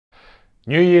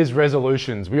New Year's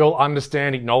resolutions, we all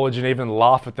understand, acknowledge, and even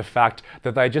laugh at the fact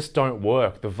that they just don't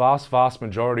work. The vast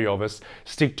majority of us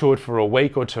stick to it for a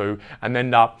week or two and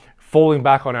end up falling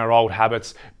back on our old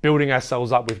habits, building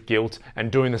ourselves up with guilt,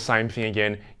 and doing the same thing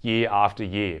again year after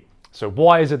year. So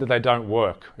why is it that they don't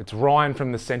work? It's Ryan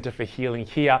from the Centre for Healing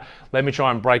here. Let me try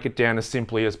and break it down as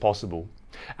simply as possible.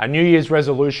 A New Year's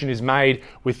resolution is made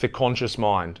with the conscious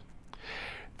mind.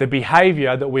 The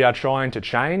behavior that we are trying to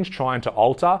change, trying to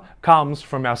alter, comes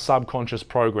from our subconscious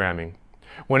programming.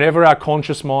 Whenever our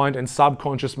conscious mind and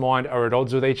subconscious mind are at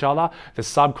odds with each other, the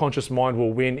subconscious mind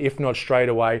will win, if not straight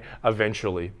away,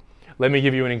 eventually. Let me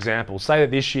give you an example. Say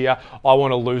that this year I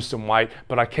want to lose some weight,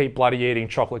 but I keep bloody eating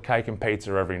chocolate cake and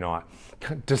pizza every night.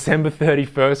 December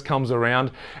 31st comes around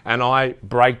and I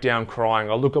break down crying.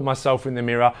 I look at myself in the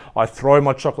mirror, I throw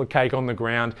my chocolate cake on the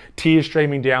ground, tears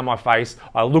streaming down my face.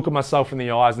 I look at myself in the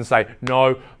eyes and say,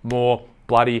 no more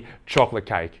bloody chocolate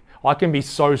cake. I can be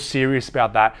so serious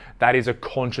about that. That is a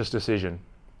conscious decision.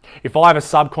 If I have a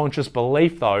subconscious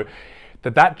belief though,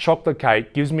 that chocolate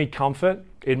cake gives me comfort,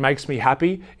 it makes me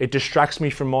happy, it distracts me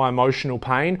from my emotional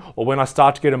pain, or when I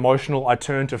start to get emotional, I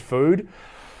turn to food.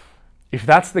 If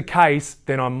that's the case,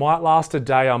 then I might last a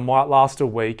day, I might last a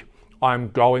week, I'm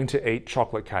going to eat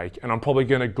chocolate cake, and I'm probably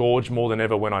going to gorge more than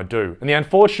ever when I do. And the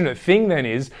unfortunate thing then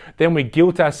is, then we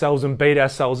guilt ourselves and beat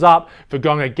ourselves up for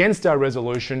going against our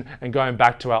resolution and going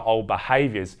back to our old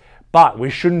behaviors. But we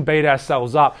shouldn't beat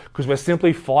ourselves up because we're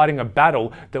simply fighting a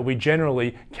battle that we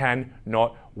generally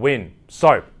cannot win.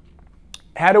 So,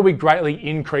 how do we greatly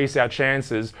increase our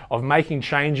chances of making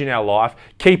change in our life,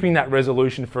 keeping that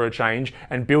resolution for a change,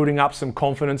 and building up some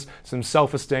confidence, some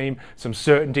self-esteem, some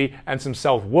certainty, and some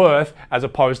self-worth, as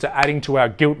opposed to adding to our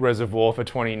guilt reservoir for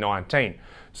 2019?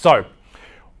 So,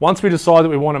 once we decide that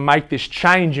we want to make this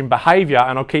change in behavior,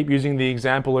 and I'll keep using the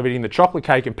example of eating the chocolate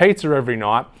cake and pizza every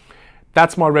night,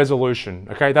 that's my resolution,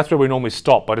 okay? That's where we normally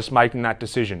stop, by just making that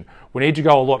decision. We need to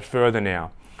go a lot further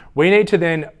now. We need to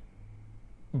then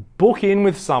book in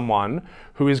with someone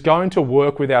who is going to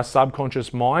work with our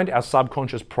subconscious mind, our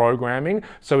subconscious programming,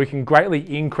 so we can greatly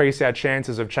increase our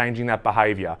chances of changing that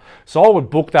behavior. So I would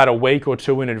book that a week or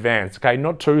two in advance, okay?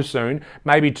 Not too soon,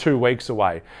 maybe 2 weeks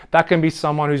away. That can be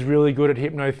someone who's really good at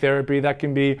hypnotherapy, that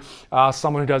can be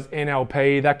someone who does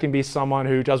NLP, that can be someone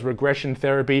who does regression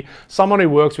therapy, someone who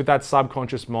works with that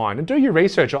subconscious mind. And do your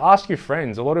research or ask your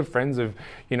friends. A lot of friends have,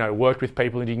 worked with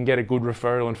people, and you can get a good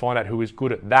referral and find out who is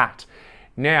good at that.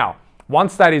 Now,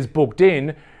 once that is booked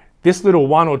in, this little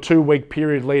 1 or 2 week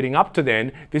period leading up to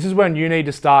then, this is when you need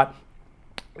to start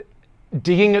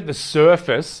digging at the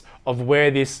surface of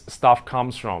where this stuff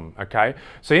comes from, okay?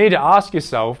 So you need to ask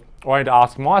yourself, or I need to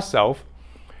ask myself,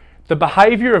 the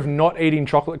behavior of not eating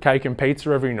chocolate cake and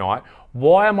pizza every night,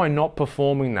 why am I not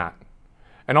performing that?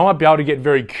 And I might be able to get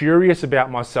very curious about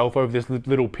myself over this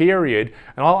little period,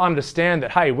 and I'll understand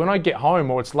that, hey, when I get home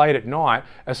or it's late at night,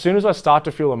 as soon as I start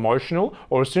to feel emotional,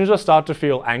 or as soon as I start to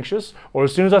feel anxious, or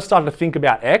as soon as I start to think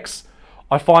about X,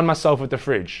 I find myself at the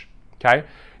fridge, okay?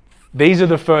 These are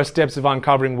the first steps of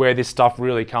uncovering where this stuff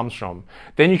really comes from.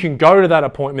 Then you can go to that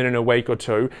appointment in a week or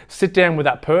two, sit down with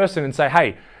that person and say,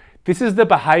 hey, this is the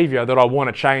behavior that I want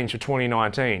to change for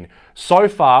 2019. So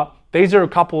far, these are a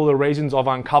couple of the reasons I've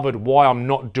uncovered why I'm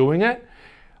not doing it.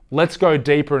 Let's go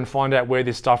deeper and find out where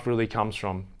this stuff really comes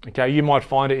from. Okay, you might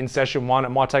find it in session 1, it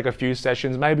might take a few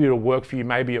sessions, maybe it'll work for you,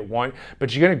 maybe it won't,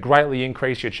 but you're going to greatly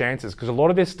increase your chances, because a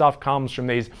lot of this stuff comes from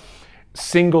these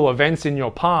single events in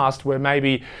your past where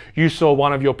maybe you saw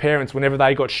one of your parents, whenever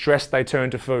they got stressed, they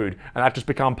turned to food, and that just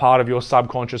become part of your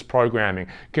subconscious programming.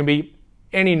 It can be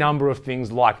any number of things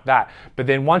like that. But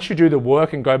then once you do the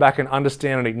work and go back and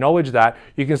understand and acknowledge that,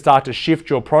 you can start to shift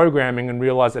your programming and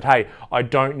realize that, hey, I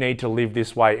don't need to live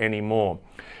this way anymore.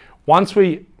 Once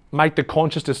we make the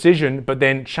conscious decision, but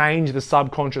then change the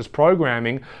subconscious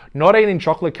programming, not eating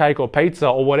chocolate cake or pizza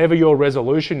or whatever your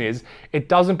resolution is, it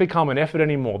doesn't become an effort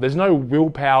anymore. There's no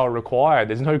willpower required.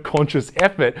 There's no conscious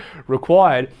effort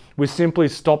required. We simply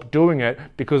stop doing it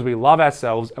because we love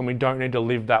ourselves and we don't need to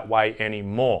live that way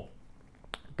anymore.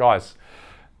 Guys,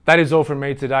 that is all from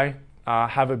me today.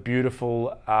 Have a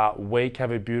beautiful week.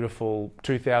 Have a beautiful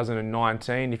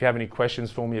 2019. If you have any questions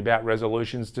for me about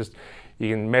resolutions,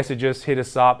 you can message us, hit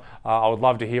us up. I would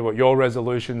love to hear what your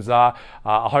resolutions are.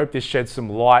 I hope this sheds some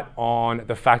light on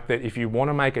the fact that if you want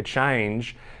to make a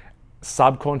change,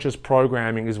 subconscious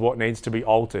programming is what needs to be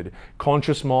altered.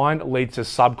 Conscious mind leads to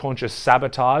subconscious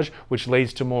sabotage, which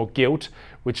leads to more guilt,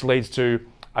 which leads to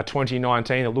a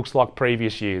 2019 that looks like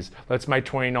previous years. Let's make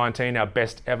 2019 our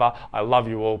best ever. I love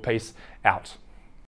you all. Peace out.